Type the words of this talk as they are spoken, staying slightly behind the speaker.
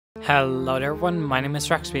Hello there everyone, my name is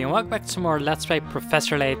Raxby and welcome back to some more Let's Play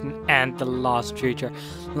Professor Layton and the Lost Future.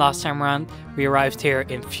 Last time around, we arrived here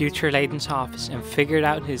in Future Layton's office and figured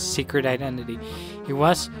out his secret identity. He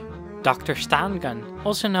was Dr. Stangun,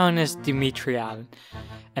 also known as Dimitri Allen,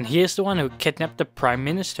 and he is the one who kidnapped the Prime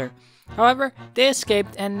Minister. However, they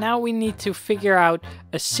escaped and now we need to figure out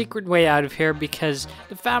a secret way out of here because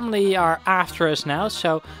the family are after us now,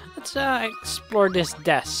 so let's explore this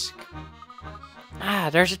desk.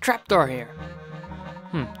 Ah, there's a trapdoor here.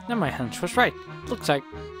 Then my hunch was right. Looks like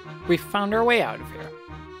we found our way out of here.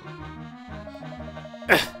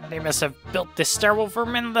 They must have built this stairwell for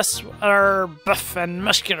men less buff and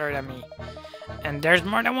muscular than me. And there's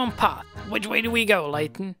more than one path. Which way do we go,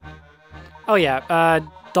 Layton? Oh yeah,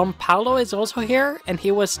 Don Paolo is also here, and he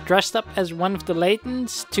was dressed up as one of the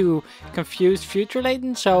Laytons to confuse future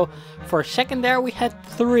Layton, so for a second there we had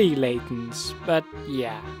 3 Laytons. But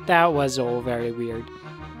yeah, that was all very weird.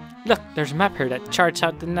 Look, there's a map here that charts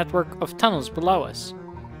out the network of tunnels below us.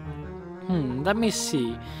 Let me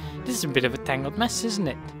see. This is a bit of a tangled mess, isn't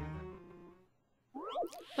it?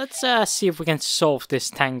 Let's see if we can solve this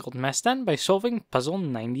tangled mess then by solving puzzle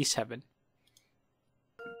 97.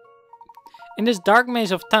 In this dark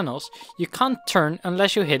maze of tunnels, you can't turn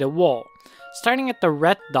unless you hit a wall. Starting at the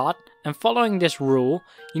red dot and following this rule,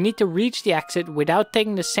 you need to reach the exit without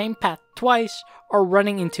taking the same path twice or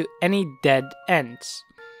running into any dead ends.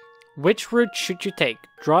 Which route should you take?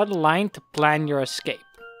 Draw the line to plan your escape.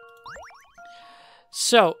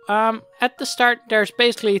 So, at the start, there's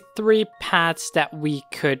basically 3 paths that we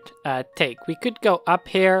could take. We could go up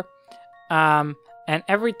here, and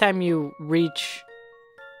every time you reach...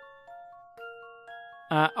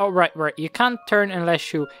 right, you can't turn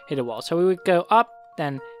unless you hit a wall. So we would go up,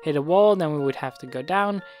 then hit a wall, then we would have to go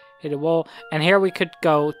down, hit a wall, and here we could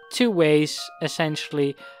go 2 ways,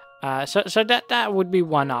 essentially. So that would be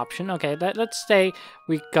one option. Okay, let's say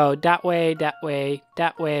we go that way, that way,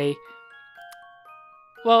 that way.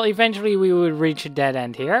 Well, eventually we would reach a dead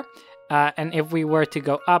end here. And if we were to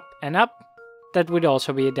go up and up, that would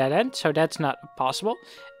also be a dead end, so that's not possible.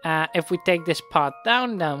 If we take this path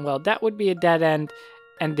down, then, well, that would be a dead end.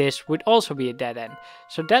 And this would also be a dead end.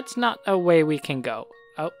 So that's not a way we can go.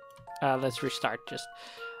 Oh, let's restart just.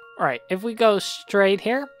 Alright, if we go straight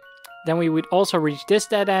here, then we would also reach this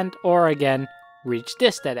dead end, or again, reach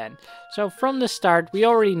this dead end. So from the start, we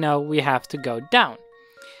already know we have to go down.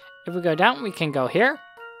 If we go down, we can go here,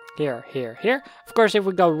 here, here, here. Of course, if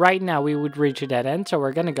we go right now, we would reach a dead end. So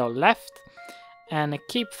we're gonna go left, and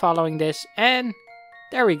keep following this, and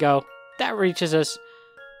there we go. That reaches us.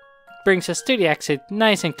 Brings us to the exit,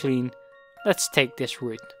 nice and clean. Let's take this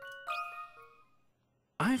route.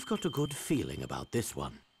 I've got a good feeling about this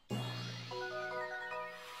one.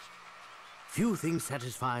 Few things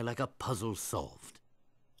satisfy like a puzzle solved.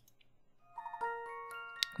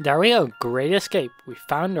 There we go, great escape. We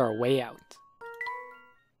found our way out.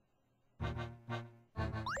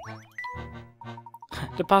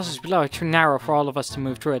 The passage below are too narrow for all of us to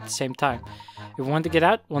move through at the same time. If we want to get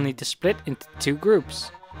out, we'll need to split into 2 groups.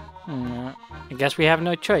 I guess we have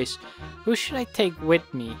no choice. Who should I take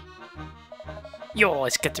with me? You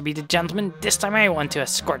always get to be the gentleman. This time I want to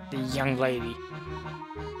escort the young lady.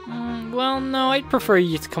 Well, no, I'd prefer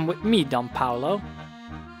you to come with me, Don Paolo.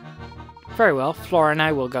 Very well, Flora and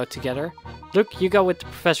I will go together. Luke, you go with the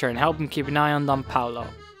professor and help him keep an eye on Don Paolo.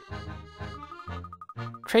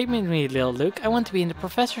 Trade with me, little Luke. I want to be in the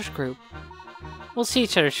professor's group. We'll see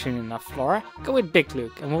each other soon enough, Flora. Go with Big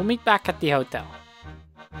Luke, and we'll meet back at the hotel.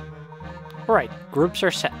 Alright, groups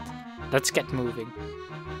are set. Let's get moving.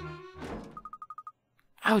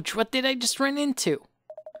 Ouch, what did I just run into?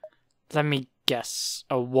 Let me guess.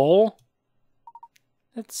 A wall?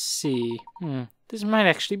 Let's see. This might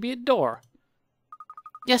actually be a door.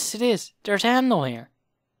 Yes, it is. There's a handle here.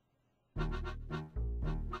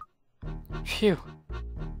 Phew.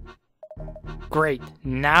 Great.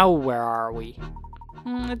 Now where are we?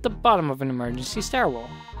 At the bottom of an emergency stairwell.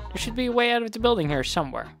 There should be a way out of the building here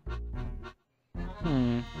somewhere.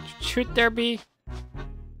 Should there be?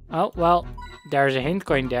 Oh, well, there's a hint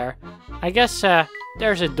coin there. I guess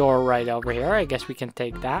there's a door right over here. I guess we can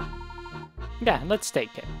take that. Yeah, let's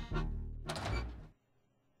take it.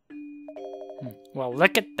 Well,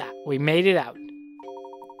 look at that. We made it out.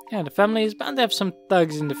 Yeah, the family is bound to have some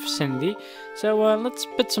thugs in the vicinity. So let's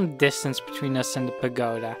put some distance between us and the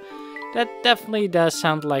pagoda. That definitely does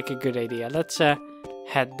sound like a good idea. Let's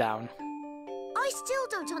head down. I still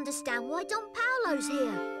don't understand why Don Paolo's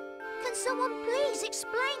here. Can someone please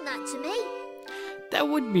explain that to me? That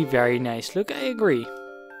would be very nice, Luke. I agree.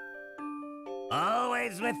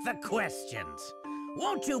 Always with the questions.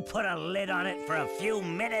 Won't you put a lid on it for a few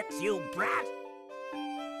minutes, you brat?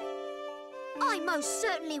 I most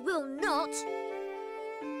certainly will not.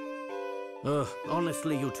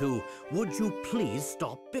 Honestly, you two, would you please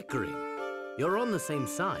stop bickering? You're on the same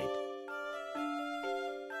side.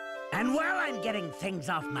 And while I'm getting things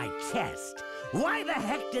off my chest, why the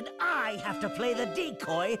heck did I have to play the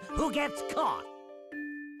decoy who gets caught?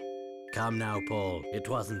 Come now, Paul. It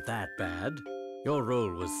wasn't that bad. Your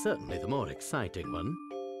role was certainly the more exciting one.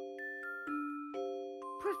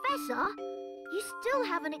 Professor, you still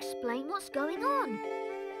haven't explained what's going on.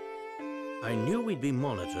 I knew we'd be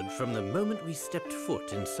monitored from the moment we stepped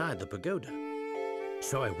foot inside the pagoda.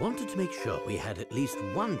 So I wanted to make sure we had at least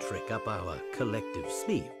one trick up our collective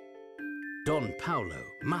sleeve. Don Paolo,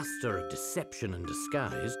 master of deception and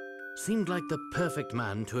disguise, seemed like the perfect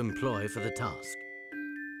man to employ for the task.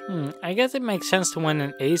 I guess it makes sense to want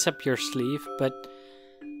an ace up your sleeve, but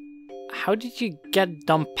how did you get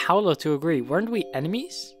Don Paolo to agree? Weren't we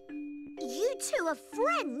enemies? You two are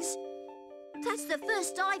friends? That's the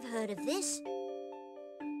first I've heard of this.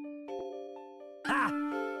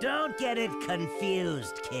 Ha! Don't get it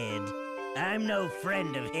confused, kid. I'm no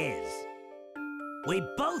friend of his. We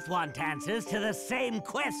both want answers to the same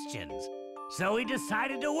questions, so we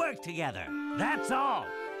decided to work together. That's all.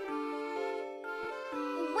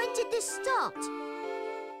 When did this start?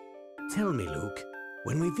 Tell me, Luke,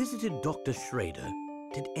 when we visited Dr. Schrader,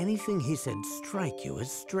 did anything he said strike you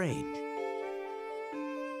as strange?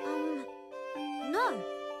 No,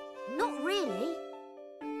 not really.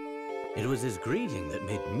 It was his greeting that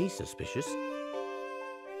made me suspicious.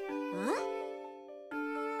 Huh?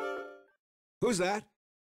 Who's that?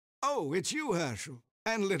 Oh, it's you, Herschel,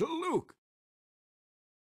 and little Luke.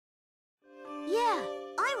 Yeah,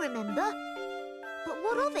 I remember. But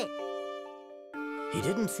what of it? He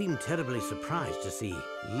didn't seem terribly surprised to see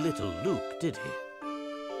little Luke, did he?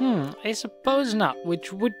 I suppose not,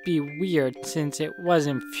 which would be weird since it was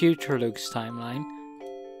in future Luke's timeline.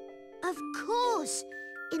 Of course!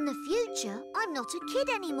 In the future, I'm not a kid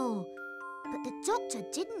anymore. But the doctor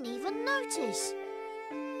didn't even notice.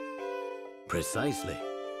 Precisely.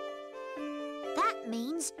 That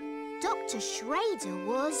means Dr. Schrader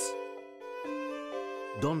was...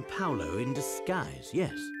 Don Paolo in disguise,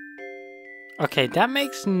 yes. Okay, that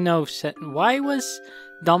makes no sense. Why was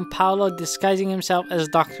Don Paolo disguising himself as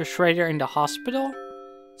Dr. Schrader in the hospital?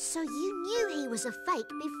 So you knew he was a fake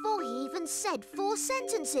before he even said 4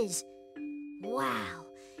 sentences. Wow,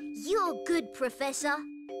 you're good, Professor.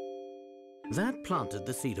 That planted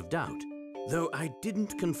the seed of doubt, though I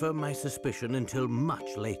didn't confirm my suspicion until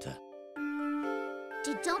much later.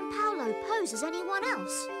 Did Don Paolo pose as anyone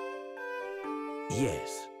else?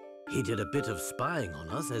 Yes, he did a bit of spying on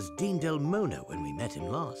us as Dean Del Mona when we met him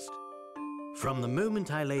last. From the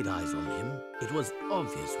moment I laid eyes on him, it was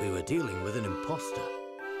obvious we were dealing with an imposter.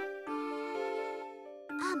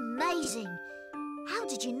 Amazing! How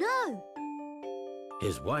did you know?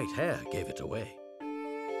 His white hair gave it away.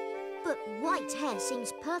 But white hair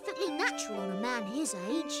seems perfectly natural on a man his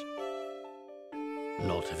age.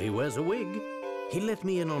 Not if he wears a wig. He let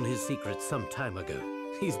me in on his secret some time ago.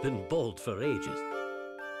 He's been bald for ages.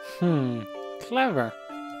 Clever.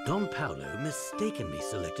 Don Paolo mistakenly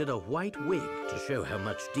selected a white wig to show how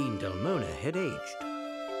much Dean Del Mona had aged.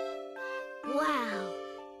 Wow,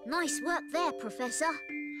 nice work there, Professor.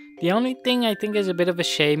 The only thing I think is a bit of a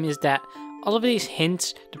shame is that all of these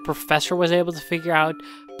hints the professor was able to figure out,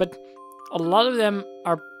 but a lot of them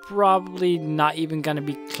are probably not even going to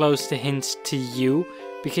be close to hints to you,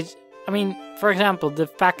 because I mean, for example, the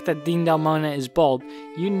fact that Dean Del Mona is bald,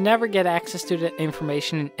 you never get access to that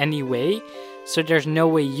information in any way, so there's no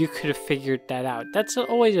way you could have figured that out. That's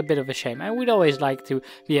always a bit of a shame. I would always like to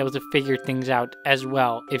be able to figure things out as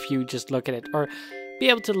well if you just look at it, or be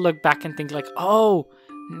able to look back and think like, oh,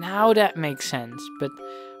 now that makes sense. But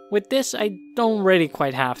with this, I don't really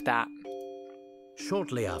quite have that.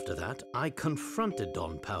 Shortly after that, I confronted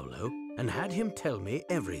Don Paolo and had him tell me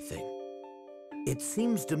everything. It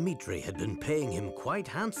seems Dmitri had been paying him quite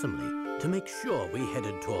handsomely to make sure we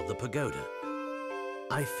headed toward the pagoda.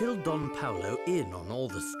 I filled Don Paolo in on all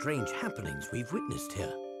the strange happenings we've witnessed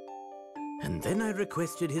here. And then I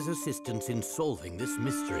requested his assistance in solving this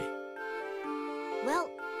mystery. Well,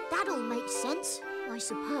 that all makes sense, I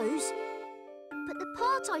suppose. But the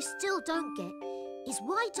part I still don't get is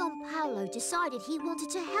why Don Paolo decided he wanted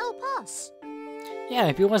to help us. Yeah,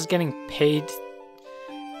 if he was getting paid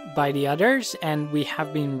by the others, and we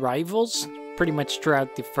have been rivals pretty much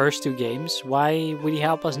throughout the first 2 games, why would he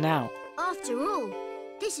help us now? After all,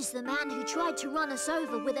 this is the man who tried to run us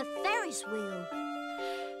over with a Ferris wheel.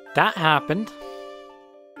 That happened.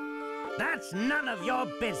 That's none of your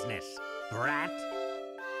business, brat.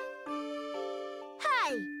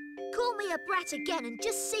 Hey! Call me a brat again and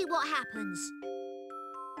just see what happens.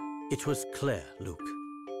 It was Claire, Luke.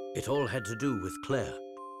 It all had to do with Claire.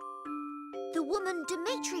 The woman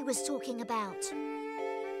Dimitri was talking about.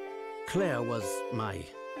 Claire was my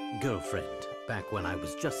girlfriend back when I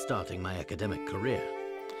was just starting my academic career.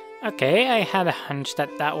 Okay, I had a hunch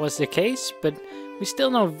that that was the case, but we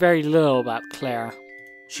still know very little about Claire.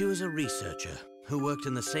 She was a researcher who worked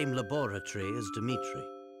in the same laboratory as Dimitri.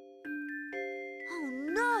 Oh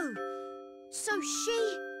no! So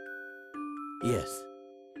she... Yes.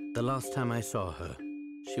 The last time I saw her,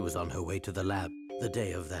 she was on her way to the lab the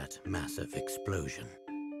day of that massive explosion.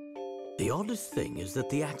 The oddest thing is that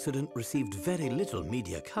the accident received very little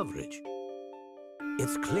media coverage.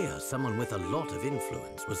 It's clear someone with a lot of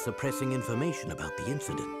influence was suppressing information about the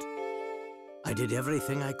incident. I did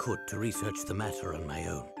everything I could to research the matter on my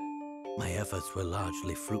own. My efforts were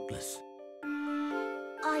largely fruitless.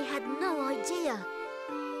 I had no idea.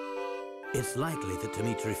 It's likely that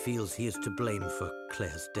Dimitri feels he is to blame for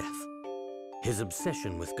Claire's death. His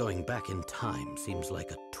obsession with going back in time seems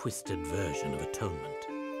like a twisted version of atonement.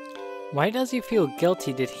 Why does he feel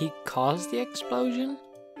guilty? Did he cause the explosion?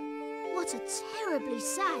 What a terribly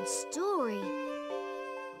sad story.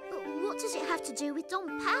 But what does it have to do with Don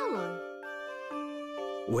Paolo?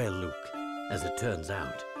 Well, Luke, as it turns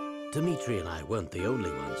out, Dimitri and I weren't the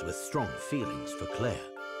only ones with strong feelings for Claire.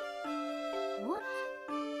 What?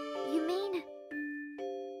 You mean...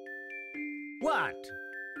 What?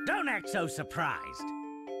 Don't act so surprised.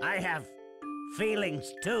 I have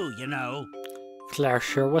feelings too, you know. Claire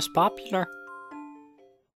sure was popular.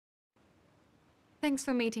 Thanks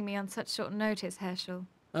for meeting me on such short notice, Herschel.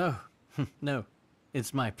 Oh, no.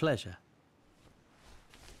 It's my pleasure.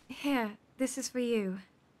 Here, this is for you.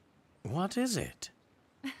 What is it?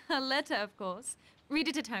 A letter, of course. Read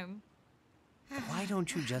it at home. Why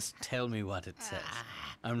don't you just tell me what it says?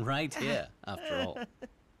 I'm right here, after all.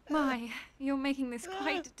 My, you're making this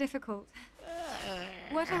quite difficult.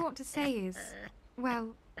 What I want to say is,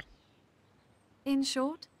 well, in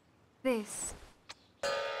short, this.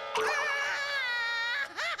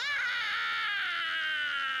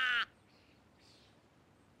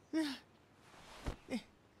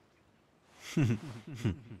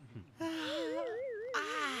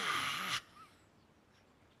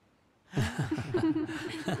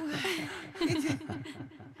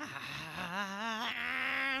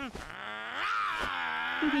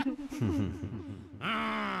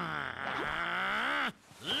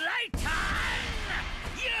 Layton!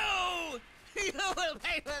 You will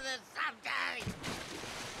pay for this someday!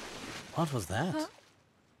 What was that? Huh?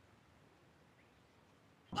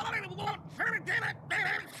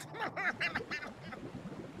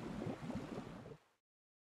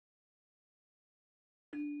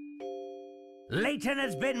 Layton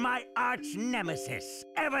has been my arch nemesis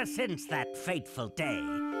ever since that fateful day.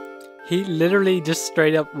 He literally just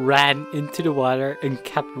straight up ran into the water and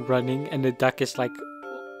kept running, and the duck is like,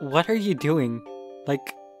 what are you doing?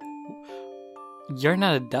 Like, you're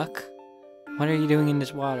not a duck. What are you doing in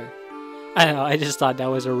this water? I don't know, I just thought that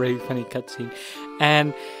was a really funny cutscene.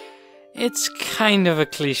 And it's kind of a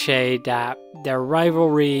cliche that their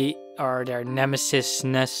rivalry or their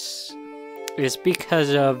nemesisness is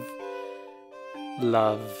because of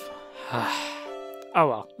love. Oh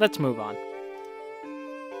well, let's move on.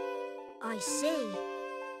 I see.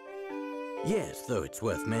 Yes, though it's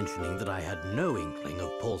worth mentioning that I had no inkling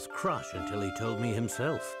of Paul's crush until he told me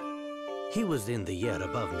himself. He was in the year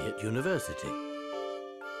above me at university.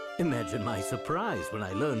 Imagine my surprise when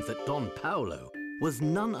I learned that Don Paolo was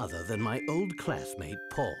none other than my old classmate,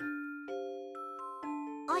 Paul.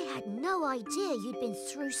 I had no idea you'd been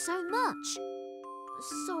through so much.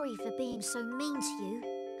 Sorry for being so mean to you,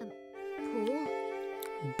 Paul.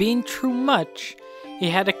 Been through much. He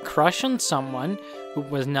had a crush on someone who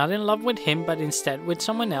was not in love with him but instead with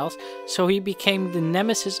someone else, so he became the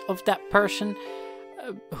nemesis of that person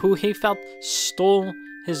who he felt stole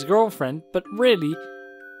his girlfriend. But really,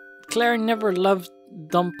 Claire never loved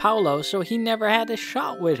Don Paolo, so he never had a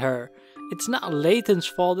shot with her. It's not Layton's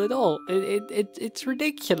fault at all. It's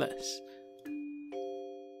ridiculous.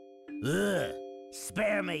 Ugh.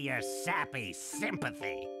 Spare me your sappy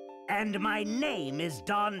sympathy. And my name is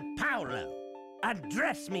Don Paolo.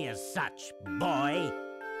 Address me as such, boy.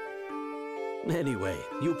 Anyway,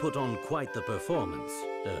 you put on quite the performance,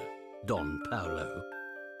 Don Paolo.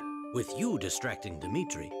 With you distracting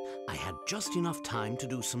Dimitri, I had just enough time to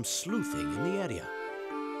do some sleuthing in the area.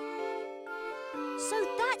 So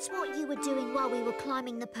that's what you were doing while we were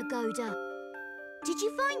climbing the pagoda. Did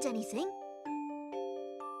you find anything?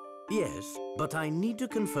 Yes, but I need to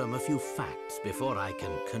confirm a few facts before I can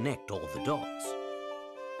connect all the dots.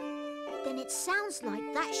 Then it sounds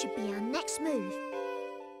like that should be our next move.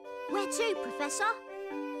 Where to, Professor?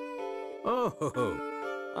 Oh,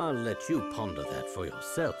 I'll let you ponder that for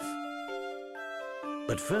yourself.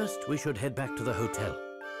 But first, we should head back to the hotel.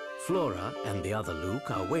 Flora and the other Luke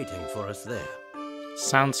are waiting for us there.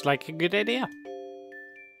 Sounds like a good idea.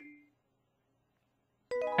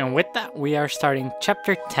 And with that, we are starting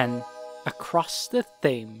Chapter 10, Across the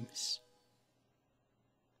Thames.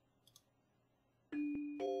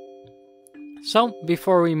 So,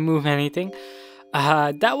 before we move anything,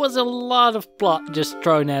 that was a lot of plot just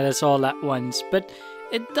thrown at us all at once, but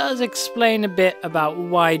it does explain a bit about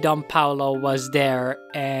why Don Paolo was there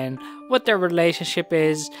and what their relationship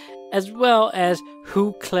is, as well as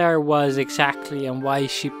who Claire was exactly and why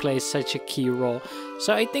she plays such a key role.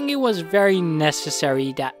 So I think it was very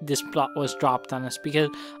necessary that this plot was dropped on us, because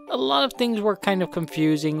a lot of things were kind of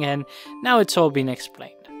confusing and now it's all been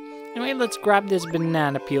explained. Anyway, let's grab this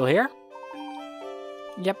banana peel here.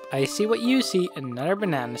 Yep, I see what you see, another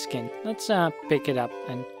banana skin. Let's pick it up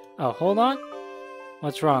and... oh, hold on.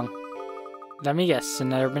 What's wrong? Let me guess,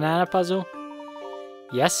 another banana puzzle?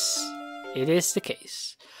 Yes, it is the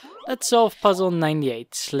case. Let's solve puzzle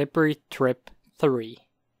 98, Slippery Trip 3.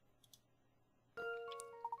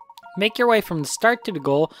 Make your way from the start to the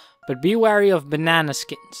goal, but be wary of banana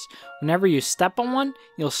skins. Whenever you step on one,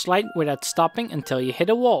 you'll slide without stopping until you hit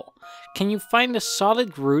a wall. Can you find a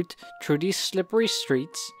solid route through these slippery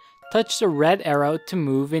streets? Touch the red arrow to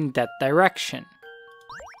move in that direction.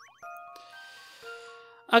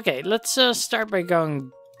 Okay, let's start by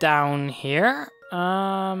going down here.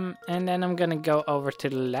 And then I'm gonna go over to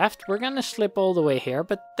the left. We're gonna slip all the way here,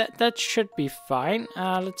 but that should be fine.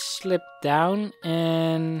 Let's slip down,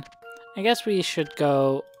 and I guess we should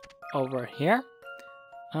go over here.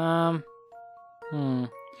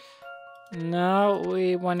 No,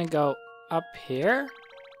 we want to go up here.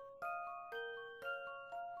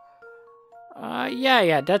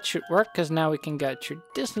 Yeah, that should work, because now we can go through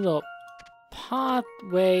this little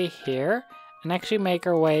pathway here and actually make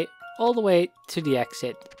our way all the way to the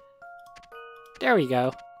exit. There we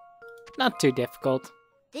go. Not too difficult.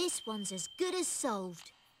 This one's as good as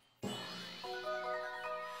solved.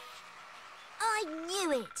 I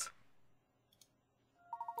knew it!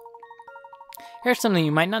 Here's something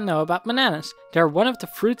you might not know about bananas. They're one of the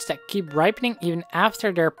fruits that keep ripening even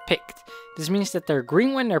after they're picked. This means that they're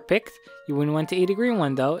green when they're picked. You wouldn't want to eat a green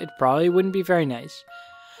one though, it probably wouldn't be very nice.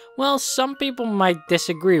 Well, some people might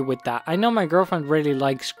disagree with that. I know my girlfriend really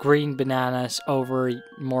likes green bananas over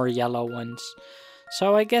more yellow ones.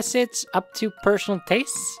 So I guess it's up to personal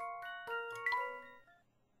tastes.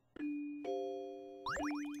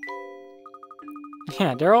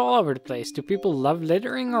 Yeah, they're all over the place. Do people love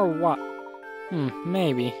littering or what?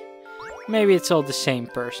 Maybe. Maybe it's all the same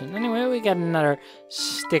person. Anyway, we got another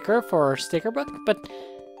sticker for our sticker book, but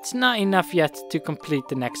it's not enough yet to complete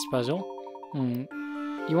the next puzzle.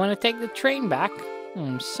 You want to take the train back?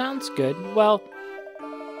 Sounds good. Well,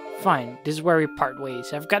 fine. This is where we part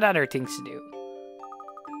ways. I've got other things to do.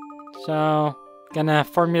 So, gonna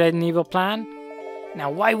formulate an evil plan? Now,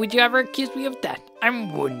 why would you ever accuse me of that?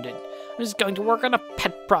 I'm wounded. I'm just going to work on a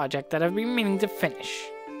pet project that I've been meaning to finish.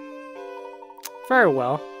 Very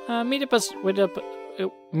well. Meet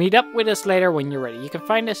up with us later when you're ready. You can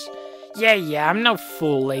find us. Yeah, I'm no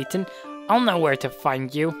fool, Layton. I'll know where to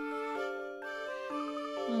find you.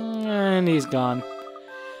 And he's gone.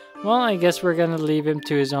 Well, I guess we're gonna leave him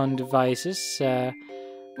to his own devices.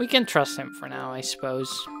 We can trust him for now, I suppose.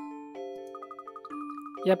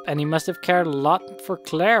 Yep, and he must have cared a lot for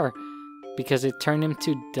Claire, because it turned him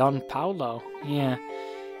to Don Paolo. Yeah,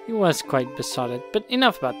 he was quite besotted. But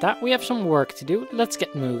enough about that. We have some work to do. Let's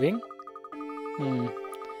get moving.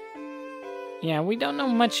 Yeah, we don't know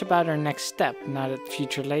much about our next step, now that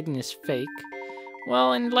Future Layton is fake.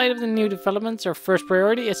 Well, in light of the new developments, our first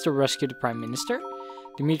priority is to rescue the Prime Minister.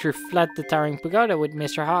 Dimitri fled the towering pagoda with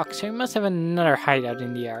Mr. Hawk, so he must have another hideout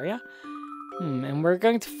in the area. And we're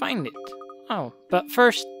going to find it. Oh, but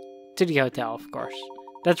first, to the hotel, of course.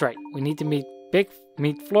 That's right, we need to meet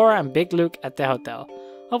Flora and Big Luke at the hotel.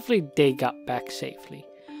 Hopefully they got back safely.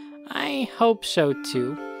 I hope so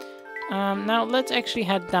too. Now let's actually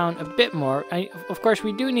head down a bit more. Of course,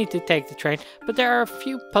 we do need to take the train, but there are a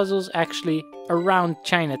few puzzles actually around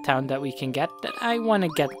Chinatown that we can get that I want to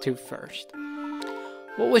get to first.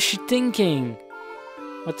 What was she thinking?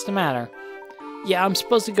 What's the matter? Yeah, I'm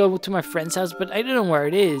supposed to go to my friend's house, but I don't know where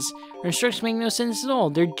it is. Her instructions make no sense at all.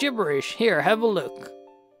 They're gibberish. Here, have a look.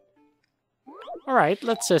 Alright,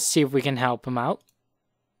 let's see if we can help him out.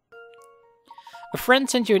 A friend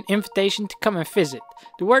sent you an invitation to come and visit.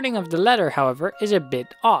 The wording of the letter, however, is a bit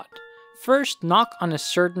odd. First, knock on a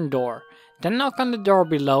certain door. Then knock on the door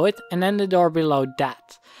below it, and then the door below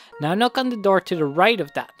that. Now knock on the door to the right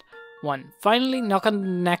of that one. Finally, knock on the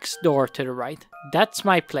next door to the right. That's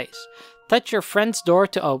my place. Touch your friend's door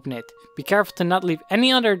to open it. Be careful to not leave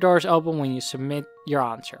any other doors open when you submit your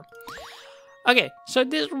answer. Okay, so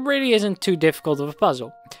this really isn't too difficult of a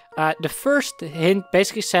puzzle. The first hint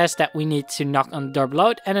basically says that we need to knock on the door below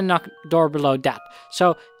it and then knock door below that.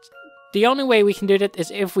 So the only way we can do that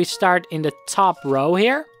is if we start in the top row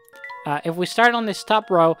here. If we start on this top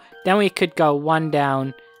row, then we could go one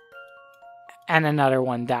down and another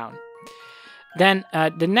one down. Then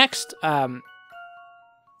the next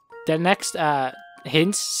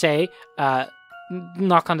hints say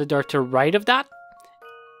knock on the door to the right of that,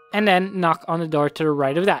 and then knock on the door to the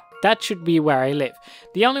right of that. That should be where I live.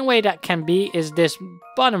 The only way that can be is this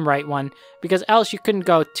bottom right one, because else you couldn't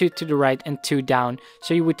go 2 to the right and 2 down.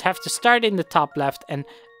 So you would have to start in the top left, and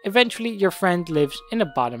eventually your friend lives in the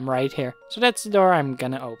bottom right here. So that's the door I'm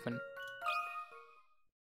gonna open.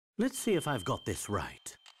 Let's see if I've got this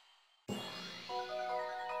right.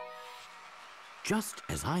 Just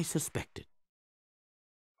as I suspected.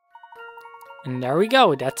 And there we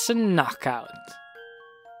go, that's a knockout.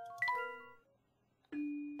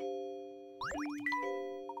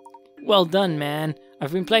 Well done, man.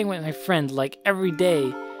 I've been playing with my friend like every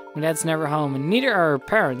day. My dad's never home, and neither are her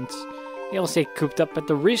parents. They all stay cooped up at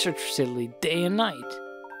the research facility day and night.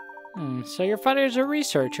 So your father is a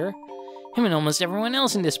researcher? Him and almost everyone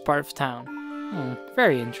else in this part of town.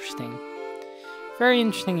 Very interesting. Very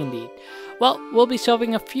interesting indeed. Well, we'll be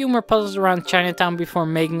solving a few more puzzles around Chinatown before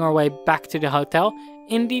making our way back to the hotel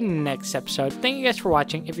in the next episode. Thank you guys for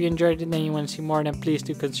watching. If you enjoyed it and you want to see more, then please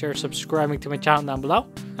do consider subscribing to my channel down below.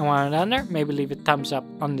 And while you're down there, maybe leave a thumbs up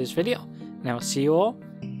on this video. And I will see you all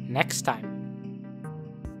next time.